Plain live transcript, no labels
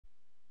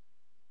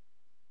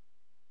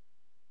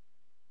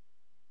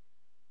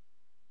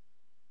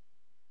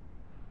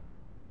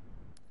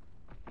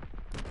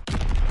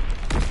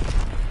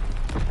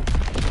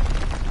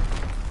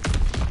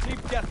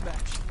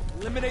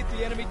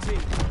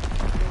team.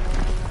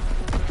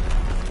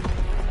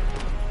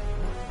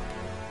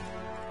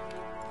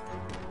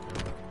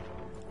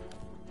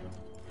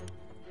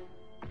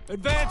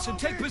 Advance and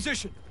take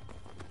position.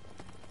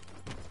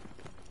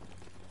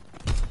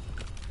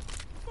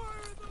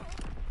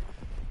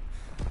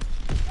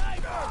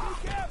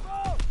 Be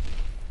careful!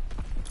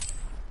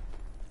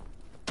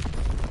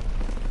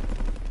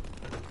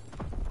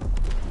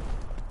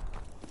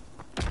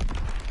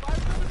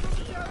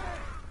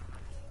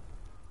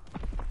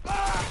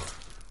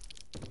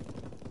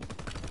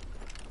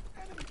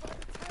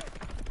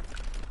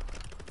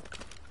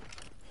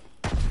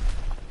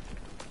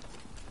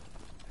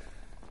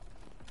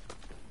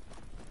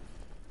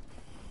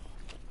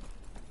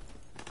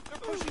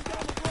 Pushing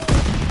down the road!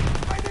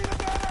 I need a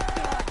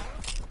medic!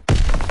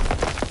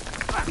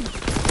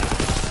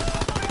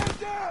 Man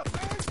down!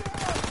 Man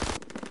down!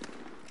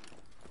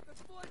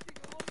 That's flanking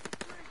along the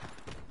street!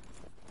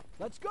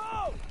 Let's go!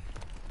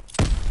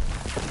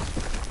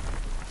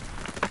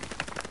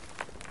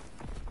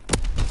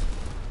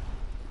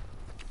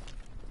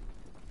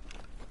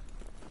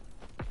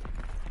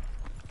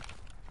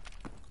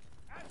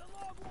 At the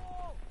log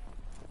wall!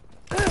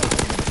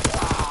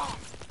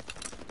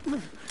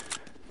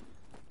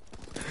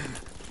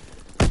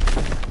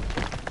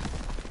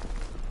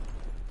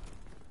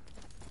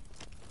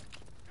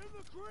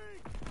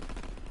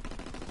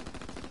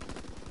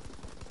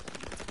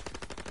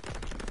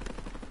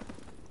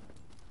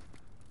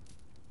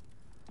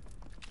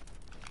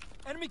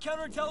 Enemy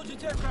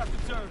counterintelligence aircraft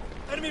observed.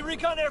 Enemy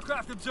recon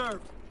aircraft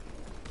observed.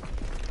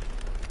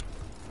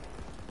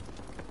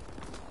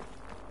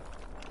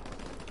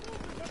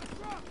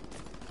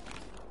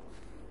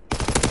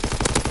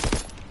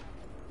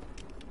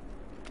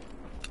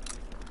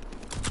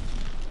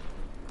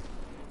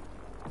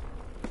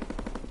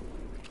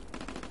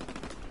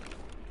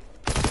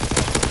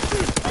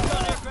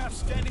 Recon aircraft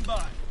standing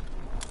by.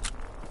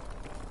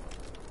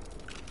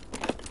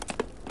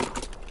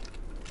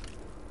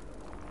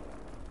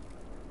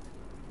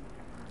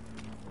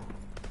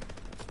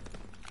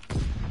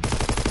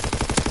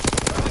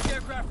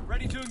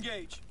 Ready to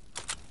engage.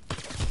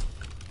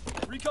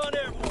 Recon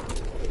airborne.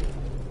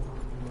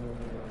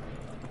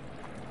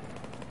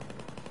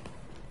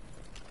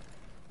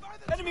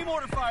 Enemy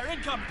mortar fire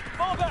incoming.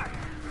 Fall back.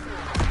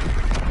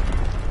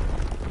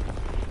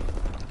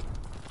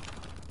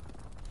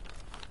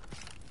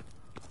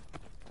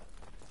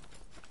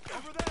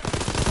 Over there.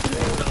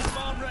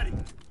 Bomb ready.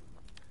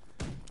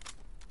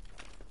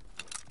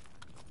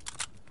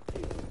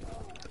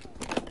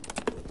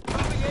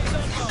 Dropping A's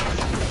on bomb.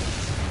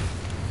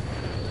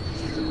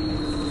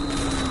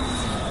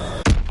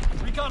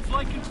 Recon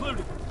flight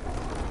concluded.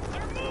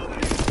 They're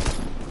moving!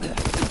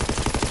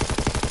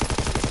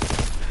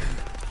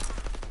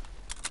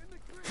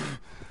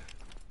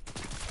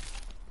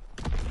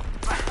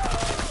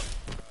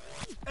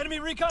 Enemy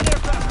recon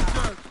aircraft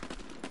observed.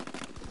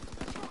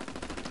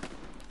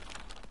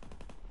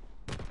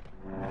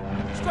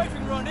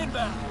 Strafing run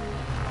inbound.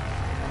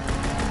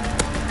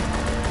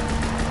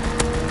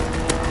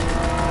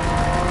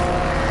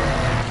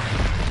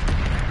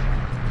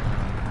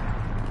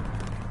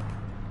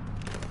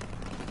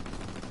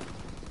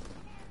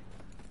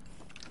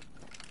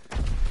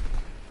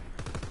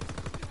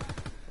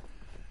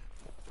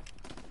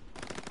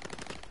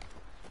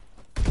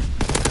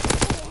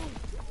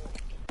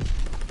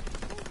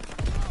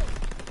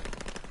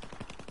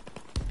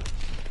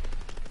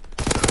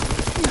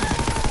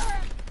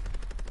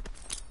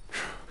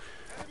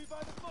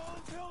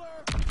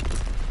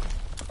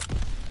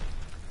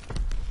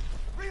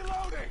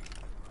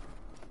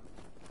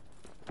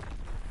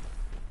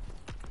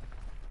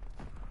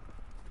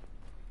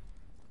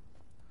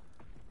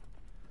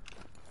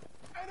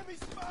 Enemy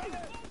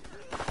spotted!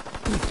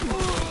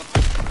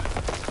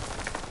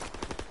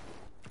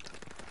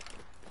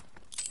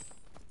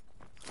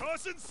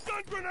 Tossing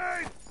stun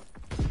grenade!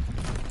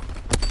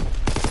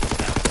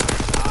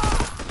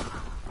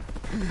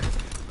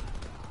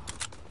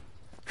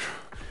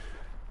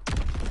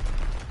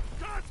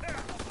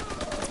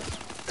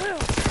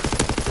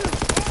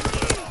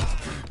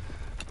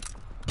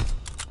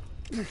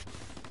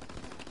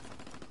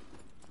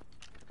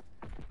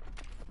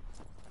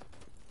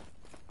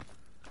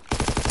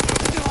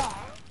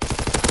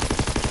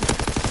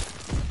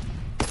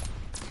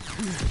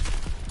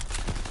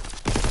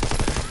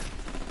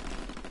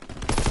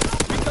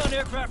 Recon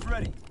aircraft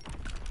ready.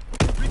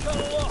 Recon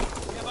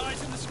aloft. We have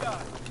eyes in the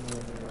sky.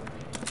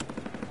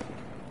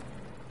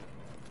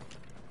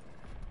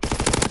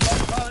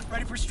 Pilot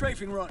ready for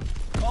strafing run.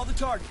 Call the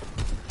target.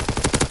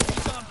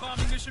 Recon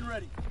bombing mission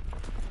ready.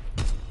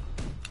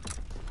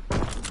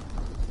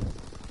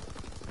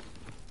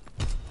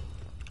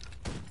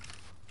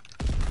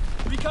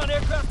 Recon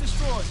aircraft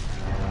destroyed.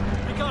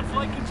 Recon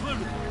flight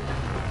concluded.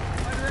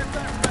 Fighter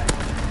aircraft ready.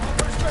 Call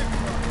for a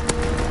strafing run.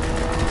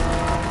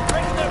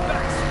 Right in their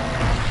backs.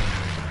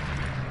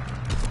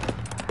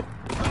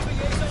 Dropping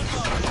A's on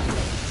bomb.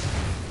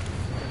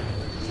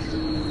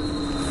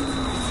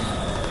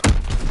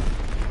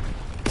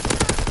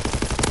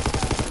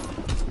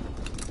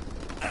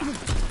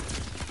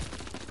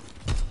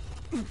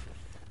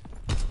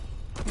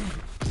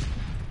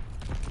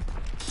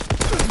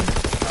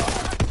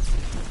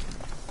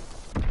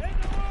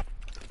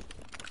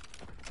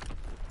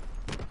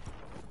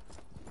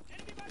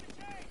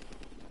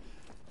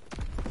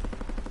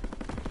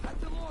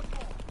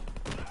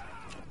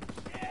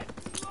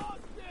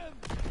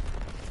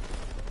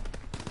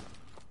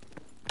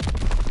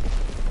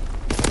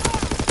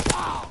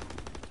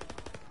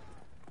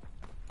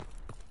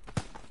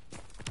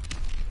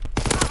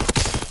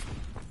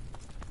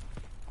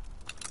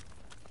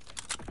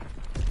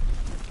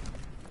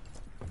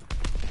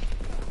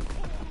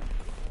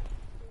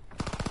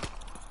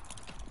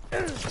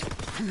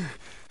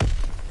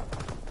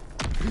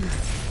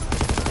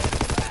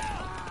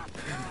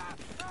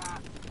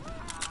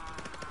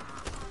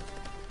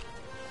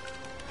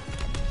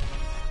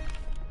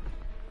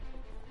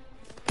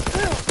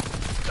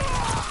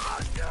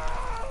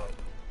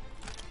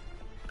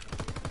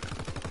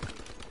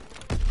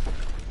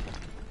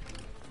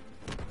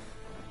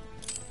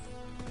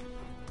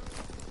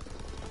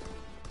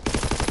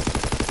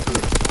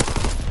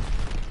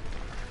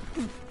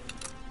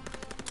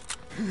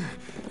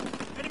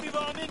 Enemy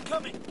bomb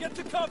incoming! Get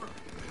to cover!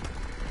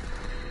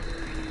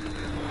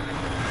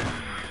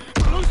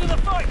 We're losing the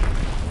fight!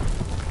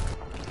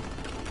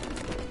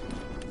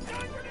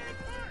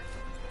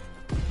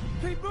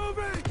 Keep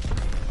moving!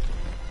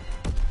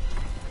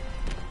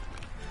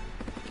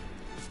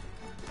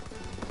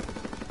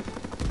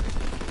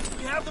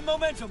 We have the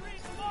momentum!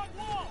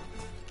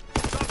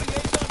 Dropping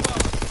A's on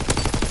bomb!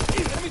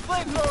 Enemy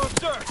flamethrower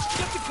observed!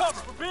 Get to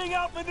cover! We're being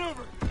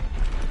outmaneuvered!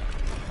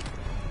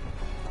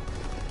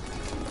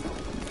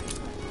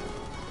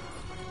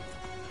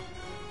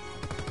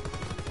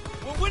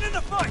 We're winning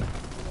the fight!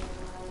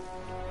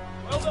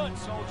 Well done,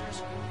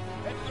 soldiers.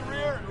 Head to the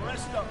rear and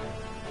rest up.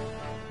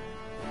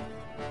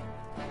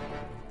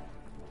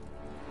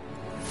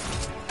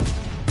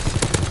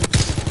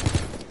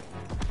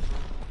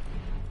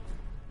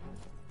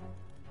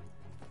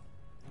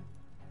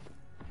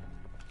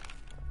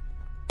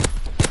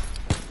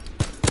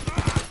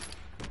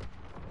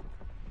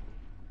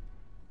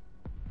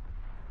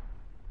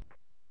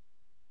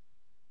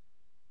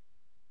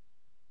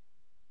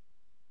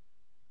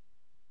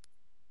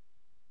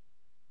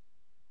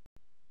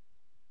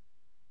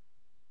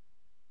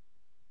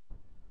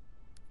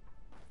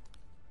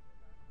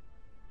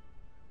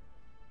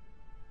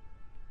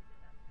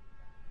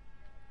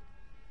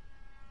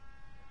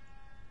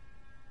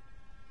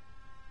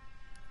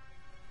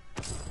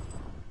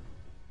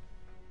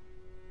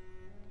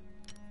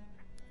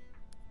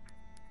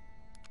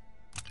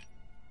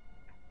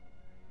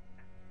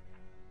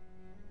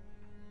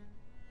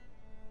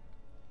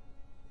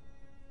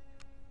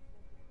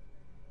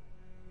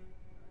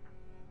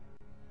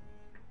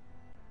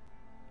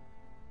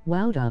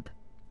 Wound up.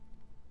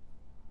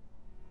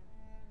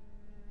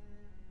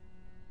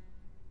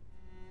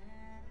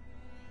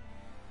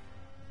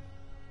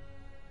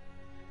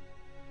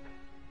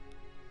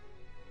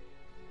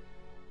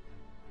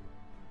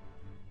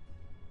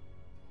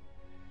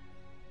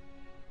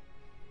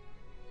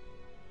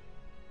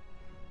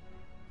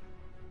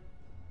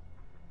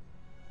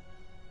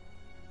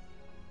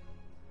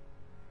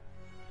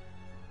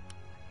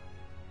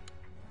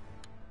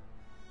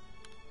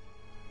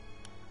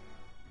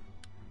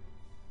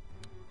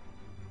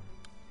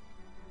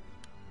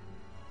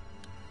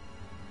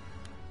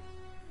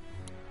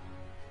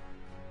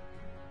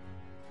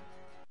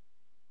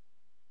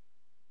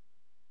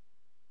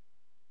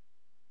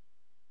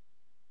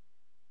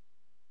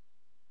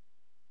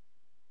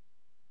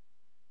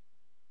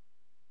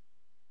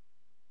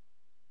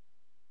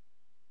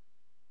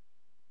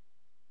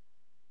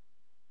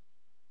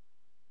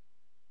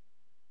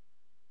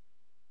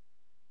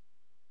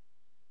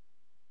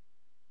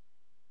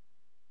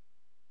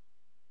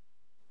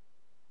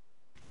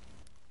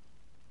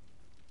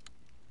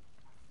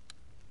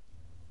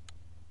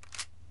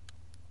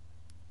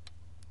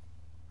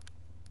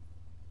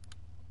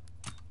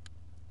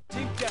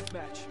 Team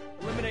deathmatch.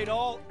 Eliminate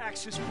all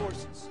Axis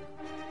forces.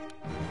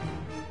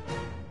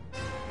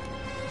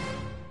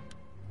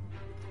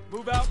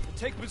 Move out and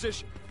take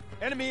position.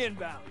 Enemy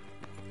inbound.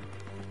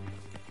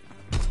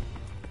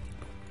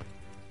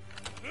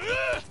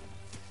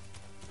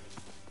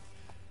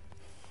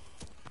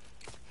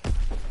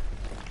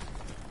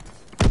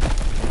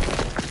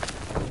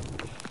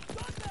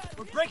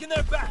 We're breaking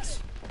their backs.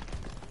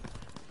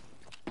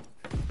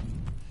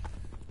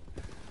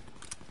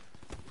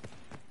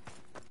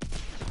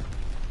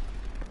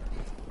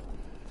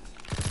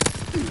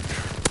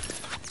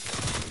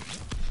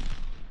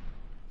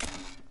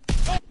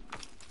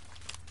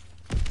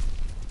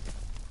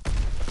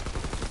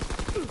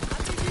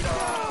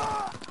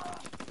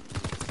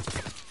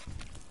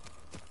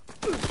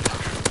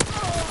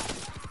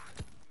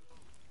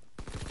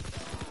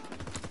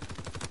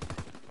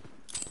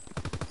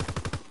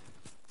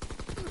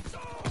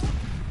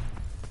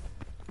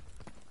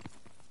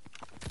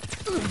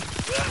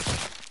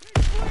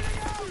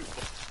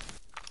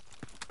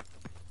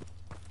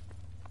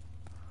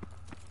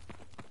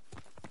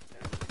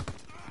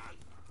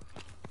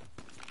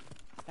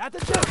 At the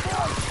jet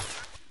point!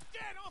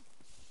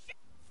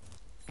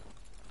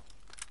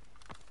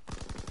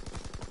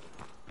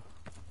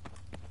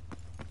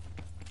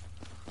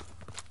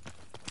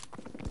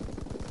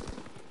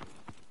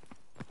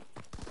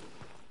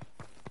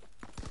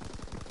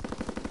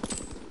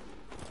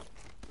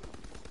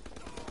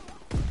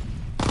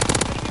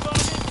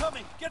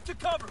 Get to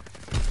cover!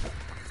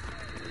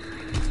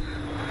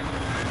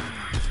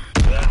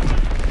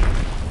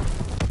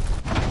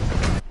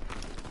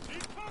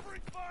 Need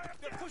covering fire!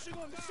 They're pushing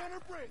on the center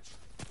bridge!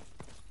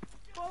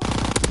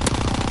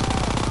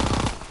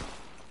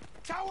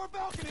 Tower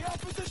balcony,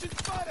 opposition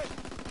spotted!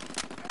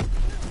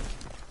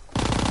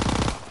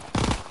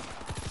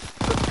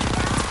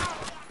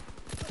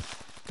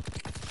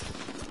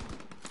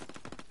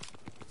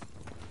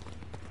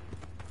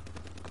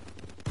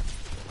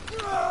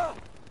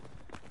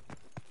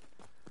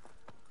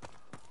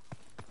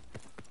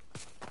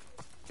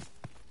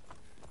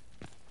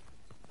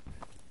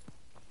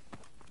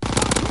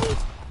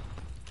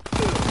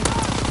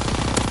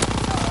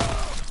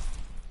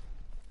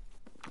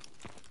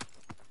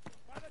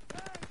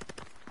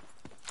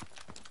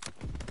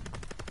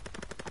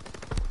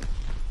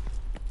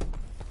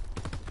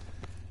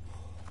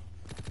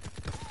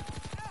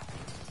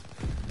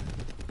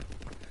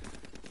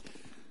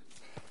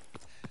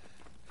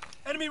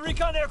 Enemy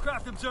recon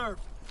aircraft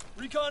observed.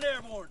 Recon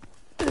airborne.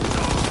 At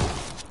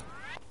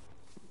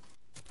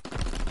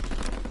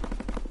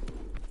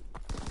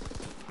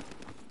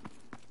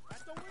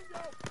the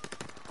window.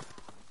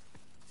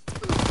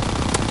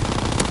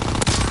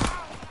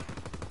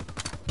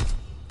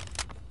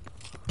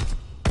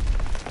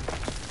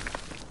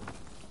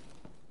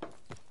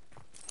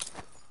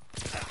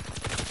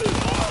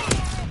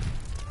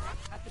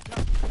 At the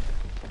top.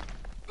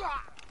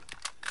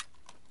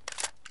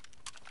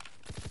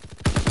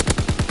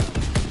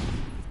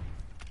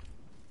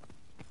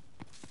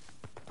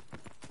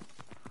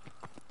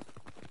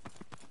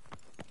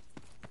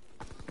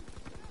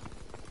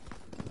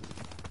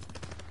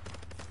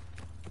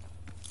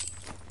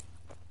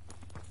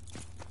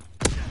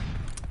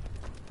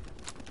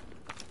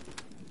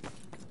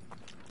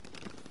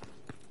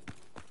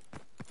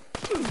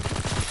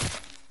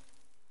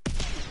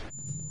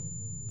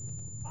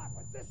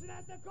 Opposition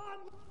at the gun!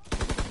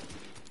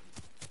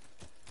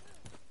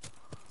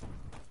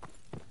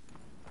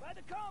 By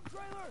the comm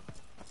trailer!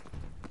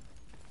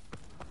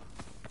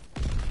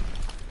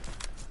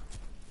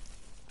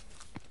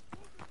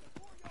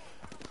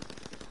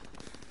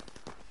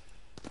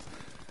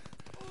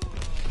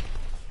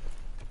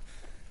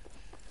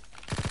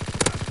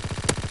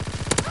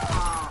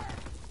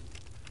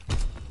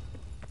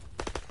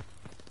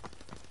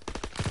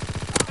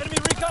 Enemy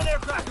recon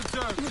aircraft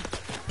observed!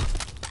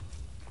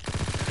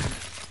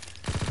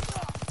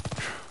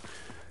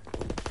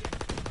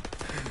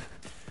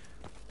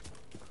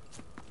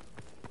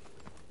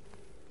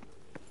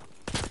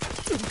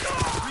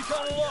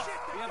 Recon aloft.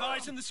 We have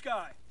eyes in the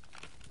sky.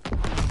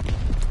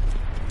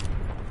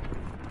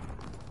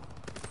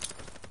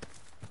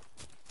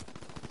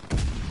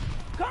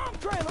 Comm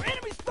trailer!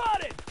 Enemy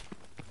spotted!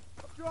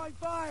 I'm drawing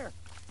fire!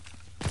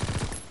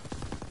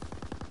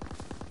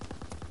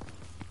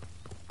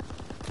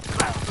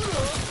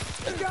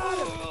 Got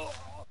him!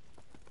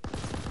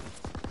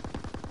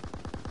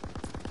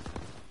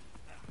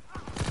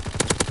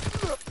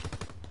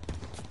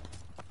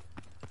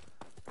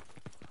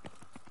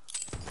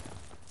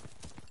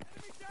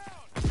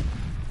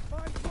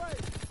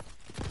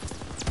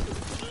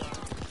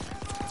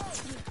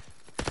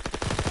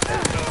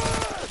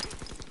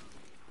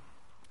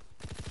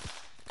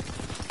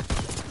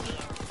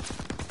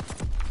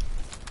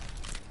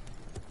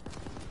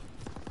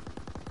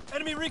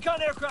 Enemy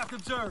recon aircraft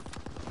observed.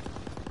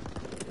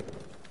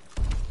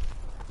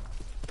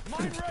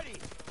 Mine ready.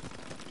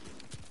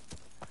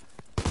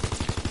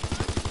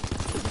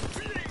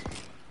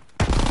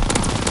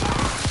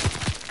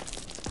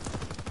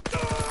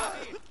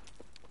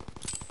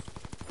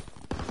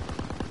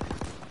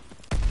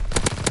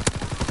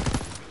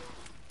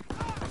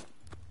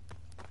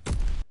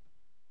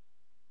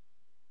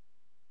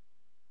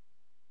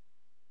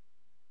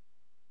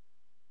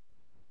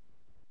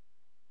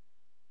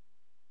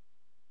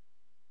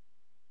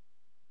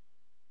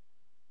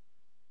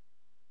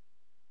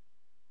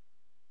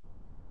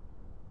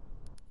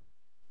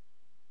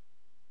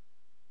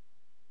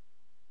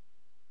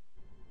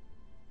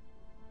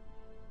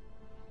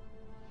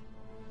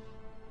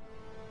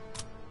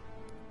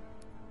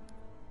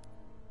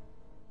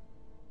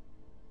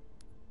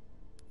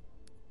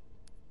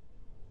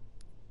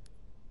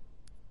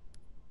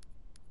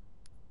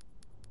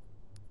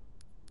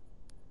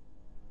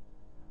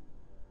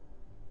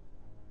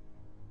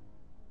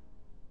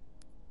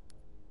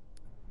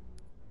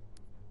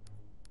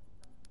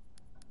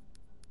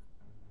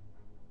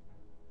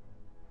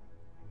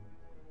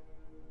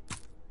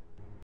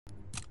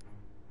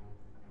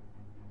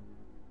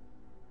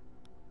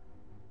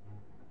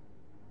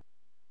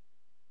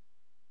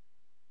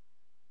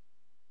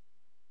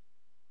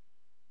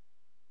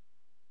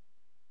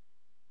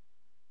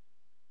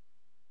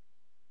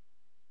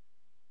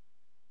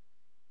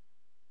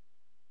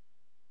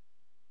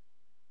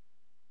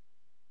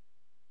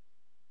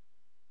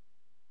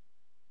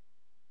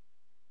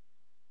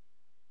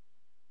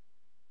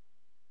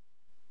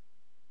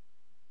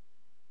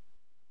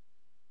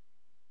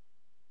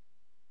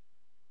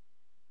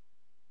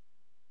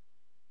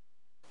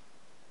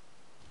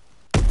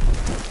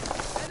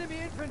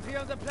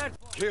 on the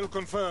platform. Kill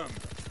confirmed.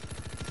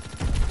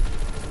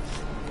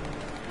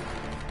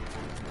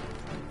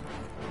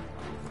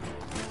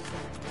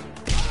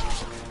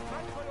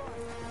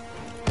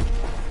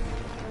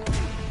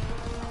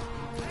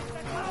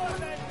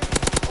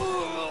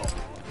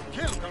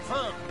 Kill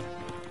confirmed.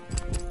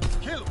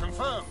 Kill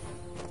confirmed.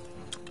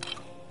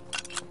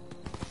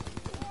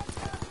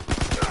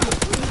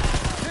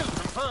 Kill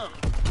confirmed.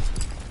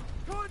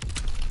 Good.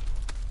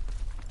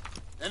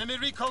 Enemy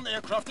recon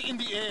aircraft in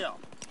the air.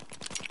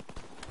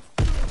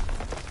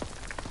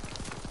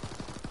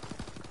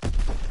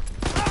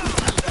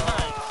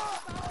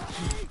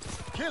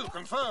 Kill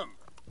confirmed.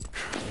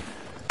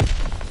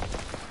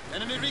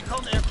 Enemy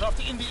recon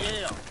aircraft in the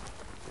air.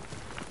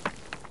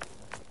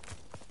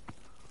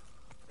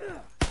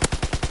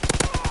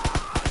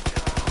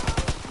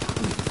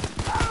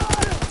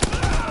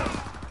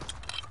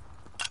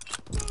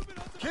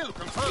 Kill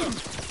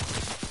confirmed.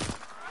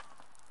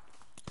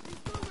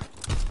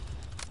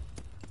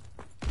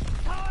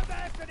 Tower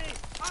balcony!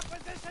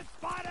 Opposition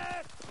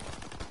spotted!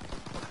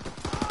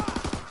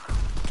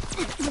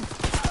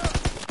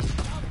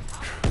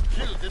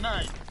 Kill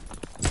denied.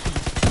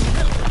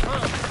 Kill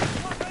confirmed.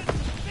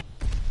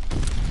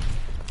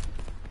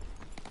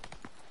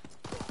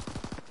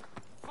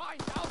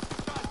 Find out,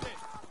 Sergeant!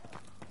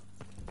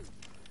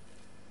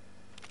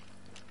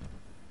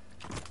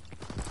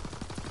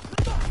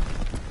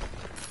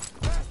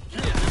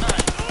 Kill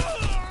denied.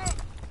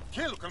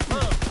 Kill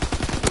confirmed.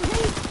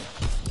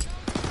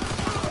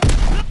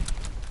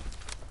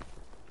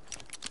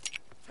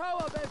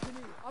 Tower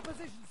balcony!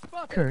 Opposition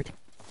spotted! Kurt.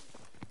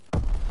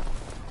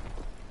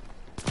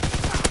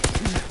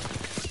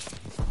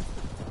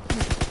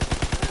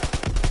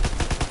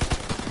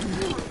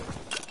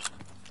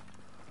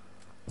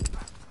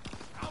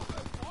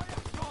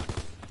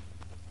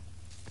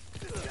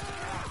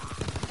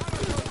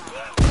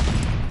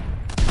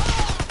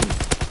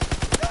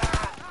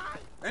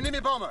 Enemy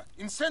bomber.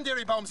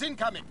 Incendiary bombs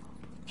incoming.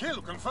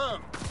 Kill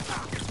confirmed.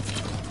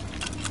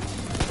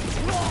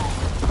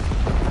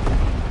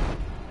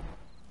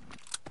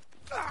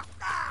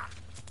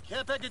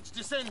 Care package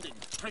descending.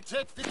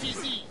 Protect the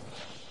TZ.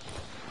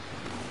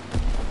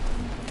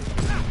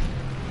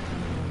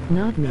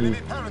 Not me. Enemy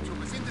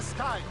paratroopers in the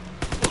sky.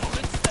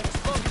 Blitz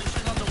X-bomb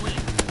mission on the wing.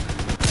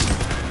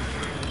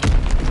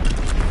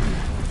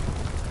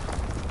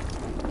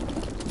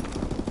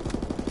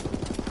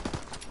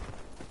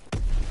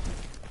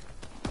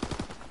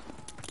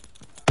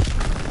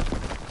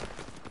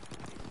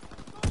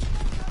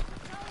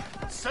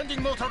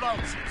 Sending motor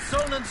rounds.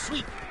 Zone and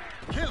sweep.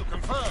 Kill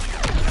confirmed.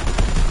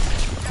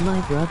 My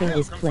brother Kill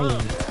is playing.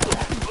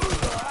 confirmed.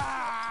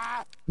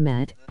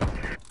 Matt.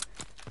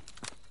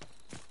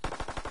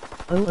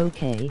 Oh,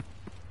 okay.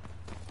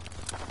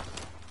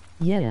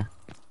 Yeah.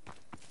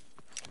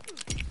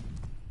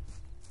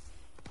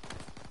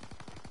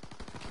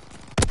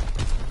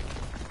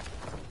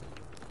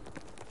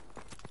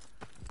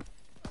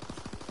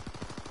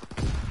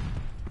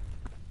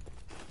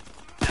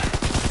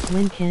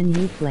 When can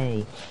you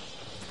play?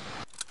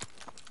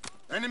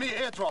 Enemy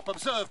airdrop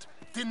observed.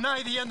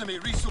 Deny the enemy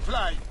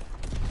resupply.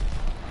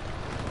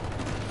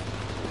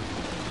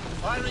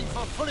 Firing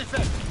for full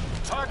effect.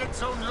 Target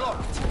zone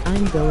locked.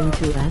 I'm going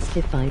to ask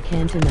if I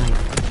can tonight.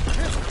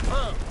 Kill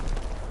confirmed.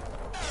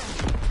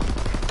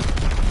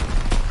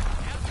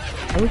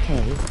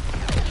 Okay.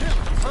 Kill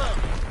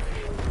confirmed.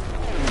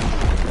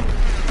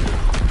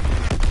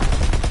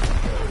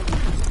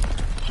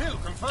 Kill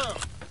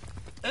confirmed.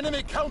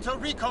 Enemy counter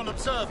recon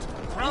observed.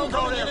 Ground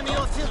on enemy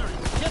artillery.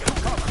 Get to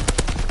cover.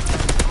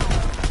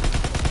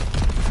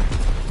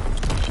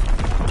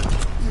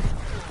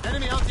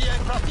 Enemy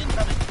anti-aircraft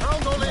incoming.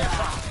 Ground all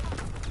aircraft.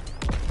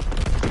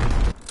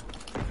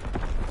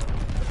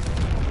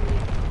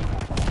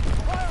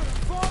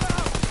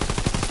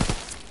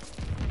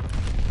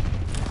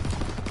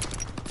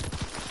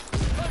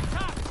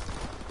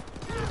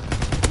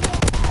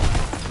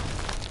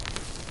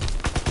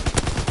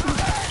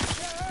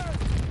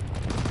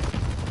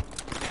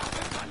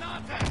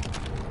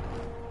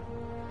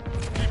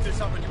 Keep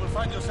this up and you will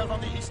find yourself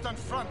on the Eastern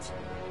Front.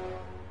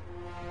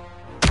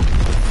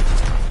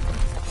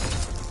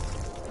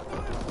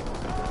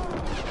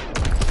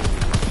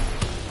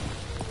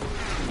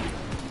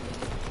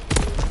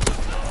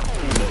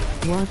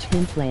 Watch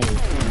him play.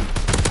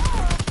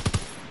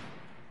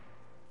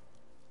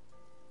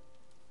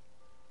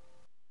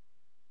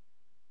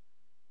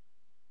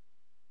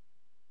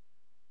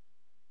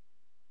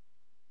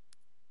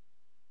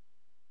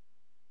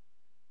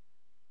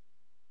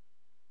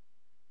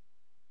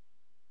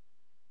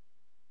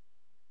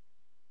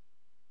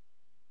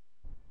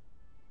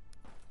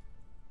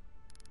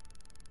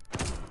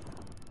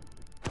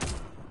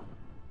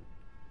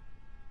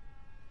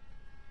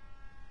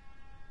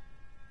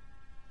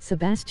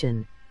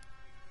 Sebastian.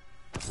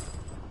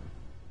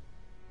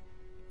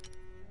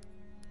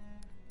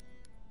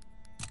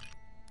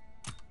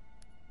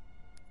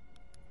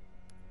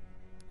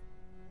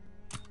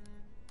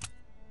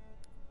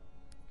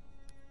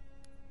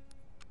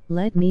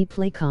 Let me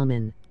play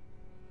common.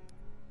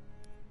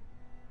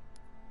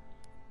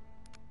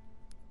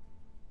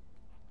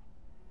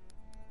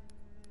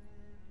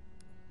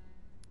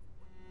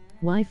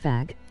 Why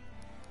fag?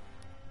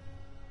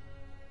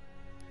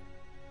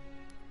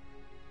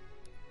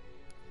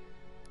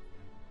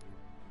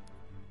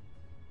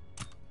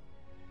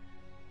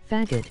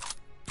 Faggot.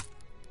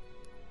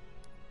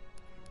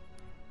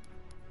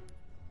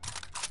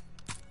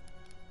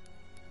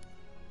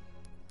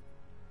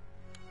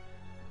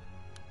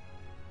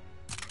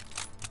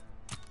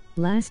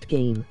 Last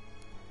game.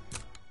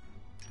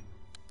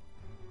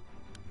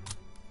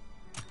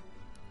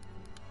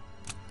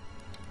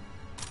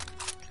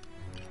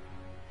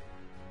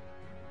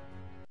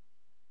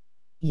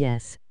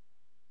 Yes.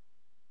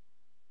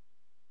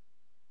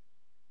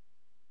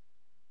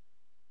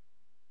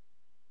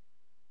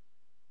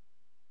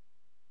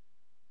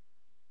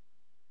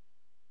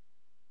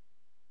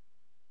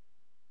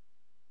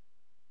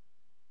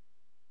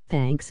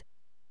 Thanks.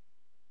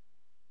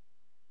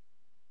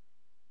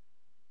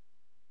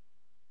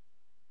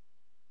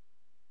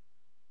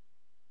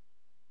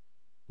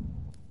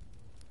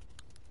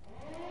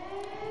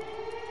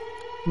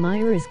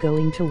 Meyer is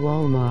going to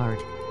Walmart.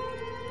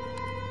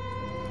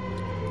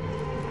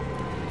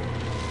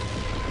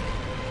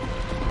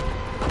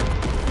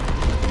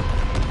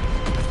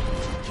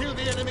 Kill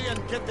the enemy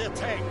and get their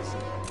tanks.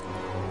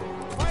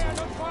 Feuer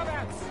und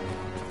vorwärts!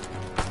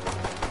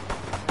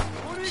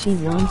 She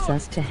wants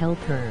us to help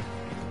her.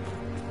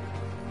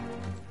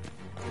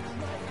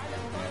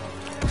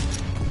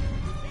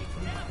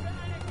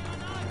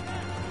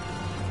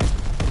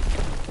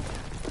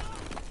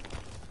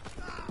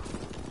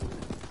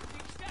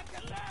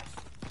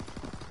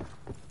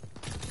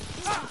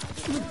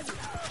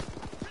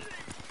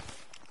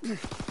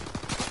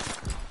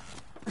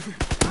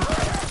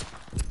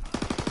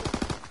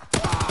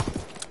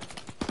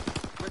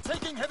 We're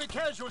taking heavy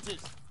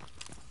casualties.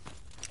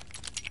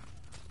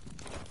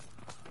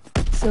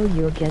 So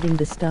you're getting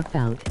the stuff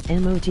out.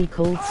 Emoji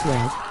cold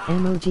sweat.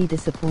 Emoji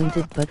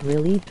disappointed but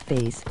relieved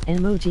face.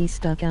 Emoji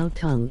stuck out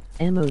tongue.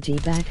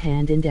 Emoji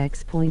backhand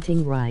index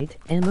pointing right.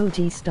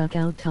 Emoji stuck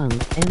out tongue.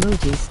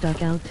 Emoji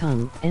stuck out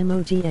tongue.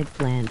 Emoji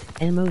eggplant.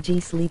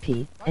 Emoji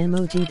sleepy.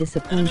 Emoji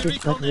disappointed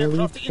but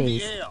relieved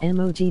face.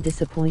 Emoji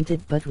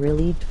disappointed but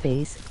relieved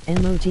face.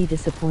 Emoji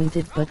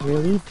disappointed but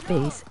relieved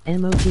face.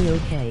 Emoji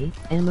okay.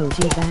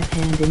 Emoji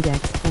backhand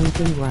index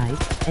pointing right.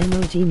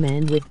 Emoji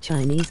man with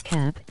Chinese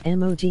cap.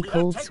 Emoji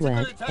cold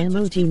sweat.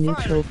 Emoji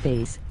neutral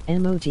face.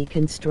 Emoji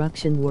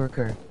construction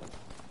worker.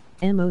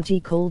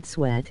 Emoji cold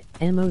sweat.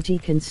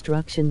 Emoji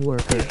construction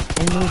worker.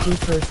 Emoji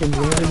person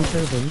wearing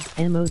turban.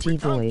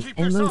 Emoji boy.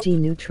 Emoji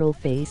neutral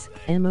face.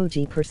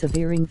 Emoji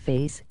persevering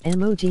face.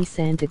 Emoji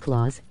Santa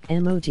Claus.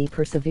 Emoji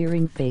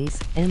persevering face.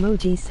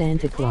 Emoji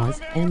Santa Claus.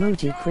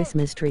 Emoji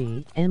Christmas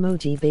tree.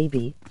 Emoji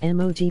baby.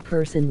 Emoji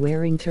person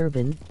wearing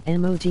turban.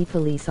 Emoji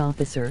police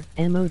officer.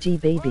 Emoji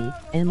baby.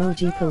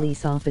 Emoji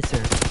police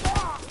officer.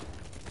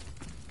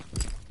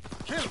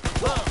 Kill.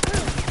 Confirm.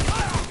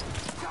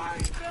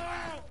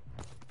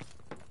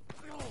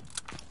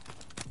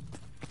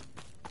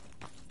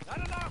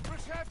 Danach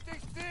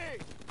beschäftigt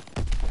dich!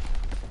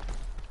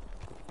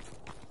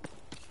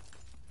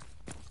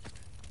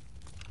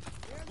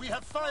 We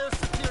have fire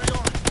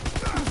superiority.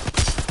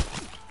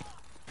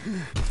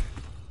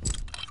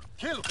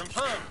 Kill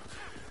confirmed.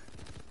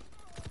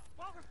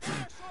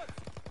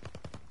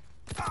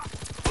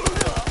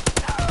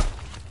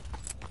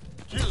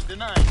 Kill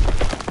denied.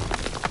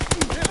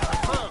 Kill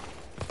confirmed.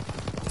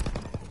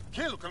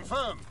 Kill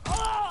confirmed.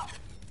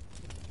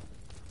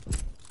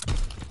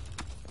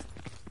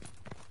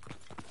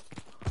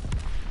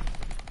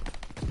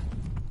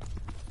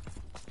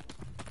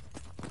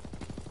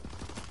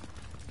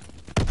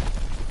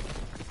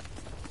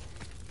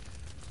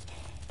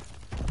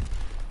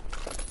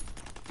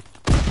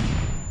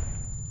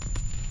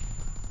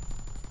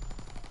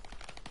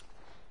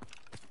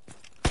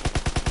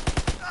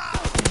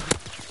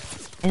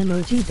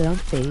 Emoji dog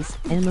face,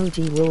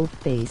 emoji wolf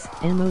face,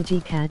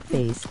 emoji cat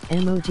face,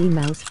 emoji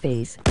mouse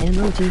face,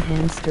 emoji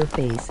hamster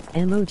face,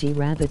 emoji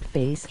rabbit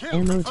face,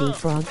 emoji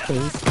frog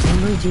face,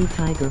 emoji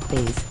tiger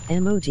face,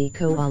 emoji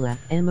koala,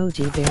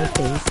 emoji bear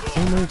face,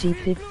 emoji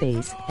pig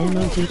face,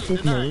 emoji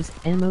pig nose,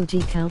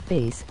 emoji cow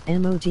face,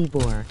 emoji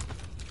boar.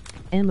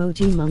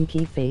 Emoji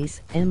monkey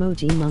face,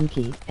 emoji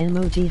monkey,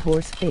 emoji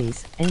horse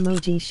face,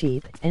 emoji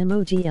sheep,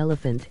 emoji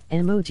elephant,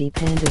 emoji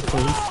panda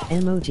face,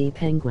 emoji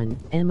penguin,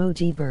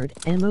 emoji bird,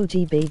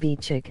 emoji baby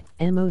chick,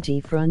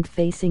 emoji front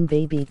facing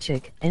baby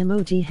chick,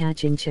 emoji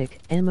hatching chick,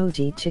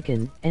 emoji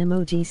chicken,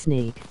 emoji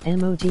snake,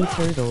 emoji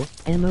turtle,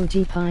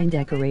 emoji pine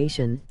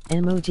decoration,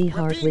 emoji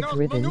heart with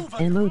ribbon,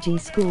 emoji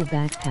school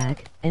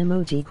backpack,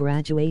 emoji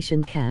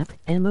graduation cap,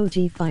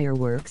 emoji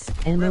fireworks,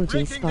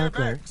 emoji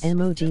sparkler,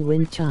 emoji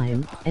wind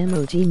chime,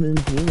 emoji moon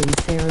viewing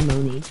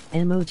ceremony,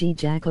 emoji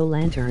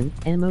jack-o'-lantern,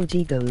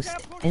 emoji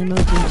ghost,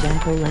 emoji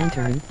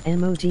jack-o'-lantern,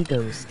 emoji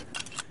ghost.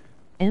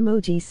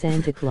 Emoji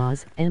Santa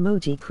Claus,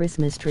 emoji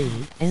Christmas tree,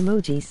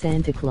 emoji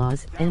Santa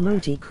Claus,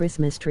 emoji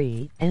Christmas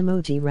tree,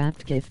 emoji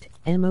wrapped gift,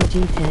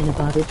 emoji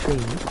Tanabata tree,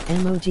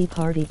 emoji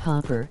party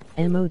popper,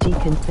 emoji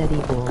confetti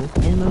ball,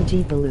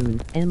 emoji balloon,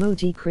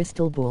 emoji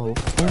crystal ball,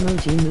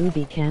 emoji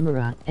movie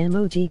camera,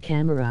 emoji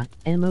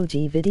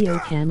video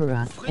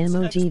camera,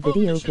 emoji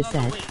video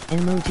cassette,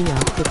 emoji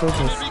optical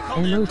disc,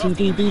 emoji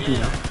DVD,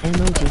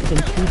 emoji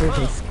computer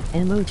disc,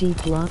 emoji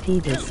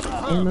floppy disk,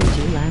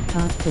 emoji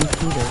laptop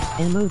computer,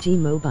 emoji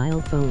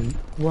mobile phone.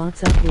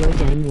 What's up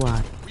Logan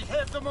Watt? We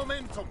have the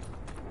momentum.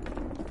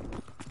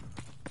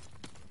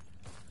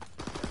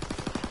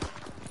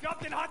 Ich hab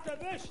den Hund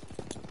erwischt!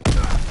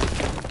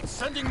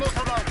 Sending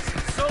motor rounds.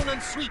 Zone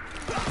and sweep.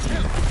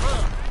 Kill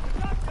confirmed.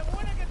 Der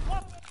wurde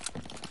getroffen!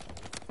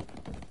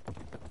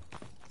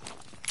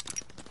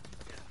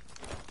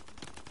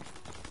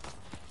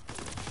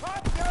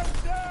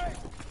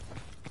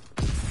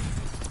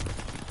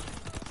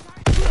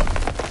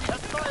 We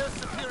have fire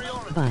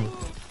superiority. Bye.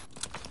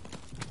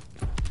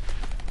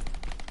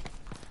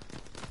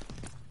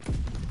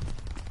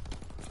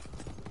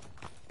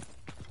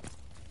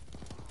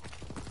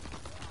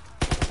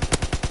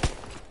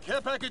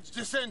 Care package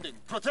descending.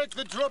 Protect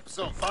the drop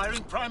zone.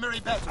 Firing primary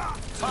battery.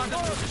 Target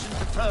position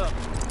confirmed.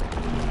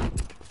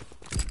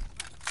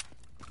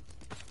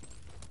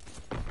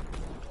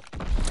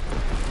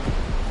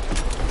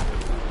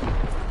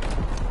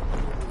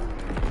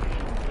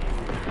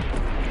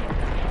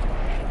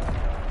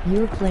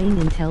 You're playing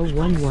Intel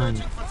 1-1.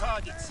 Searching for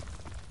targets.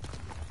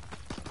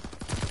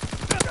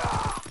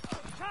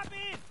 Ich hab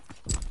ihn!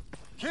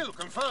 Kill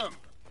confirmed.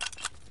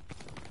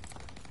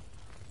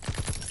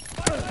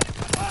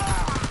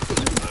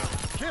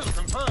 Kill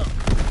confirmed.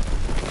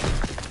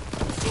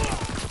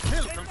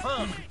 Kill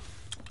confirmed.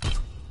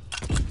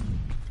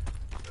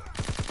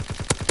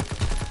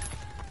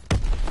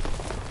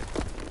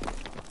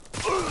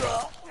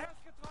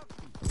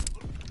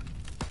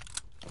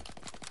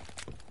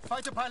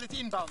 Fighter pilot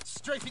inbound,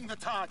 strafing the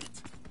target.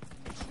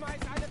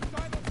 Schmeiß eine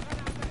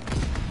Betäubungsgranate!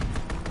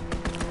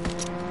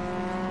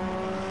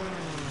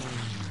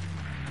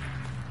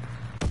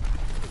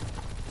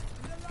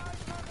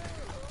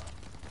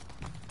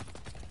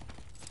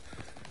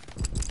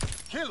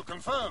 Kill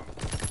confirmed.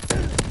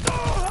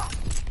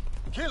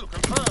 Kill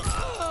confirmed.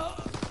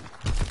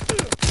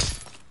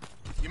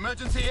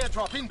 Emergency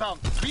airdrop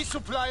inbound.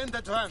 Resupply and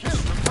advance. Kill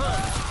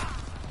confirmed.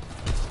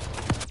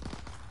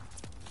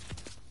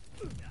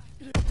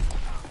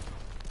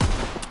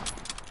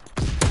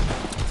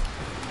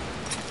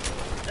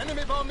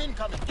 Enemy bomb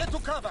incoming. Get to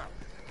cover.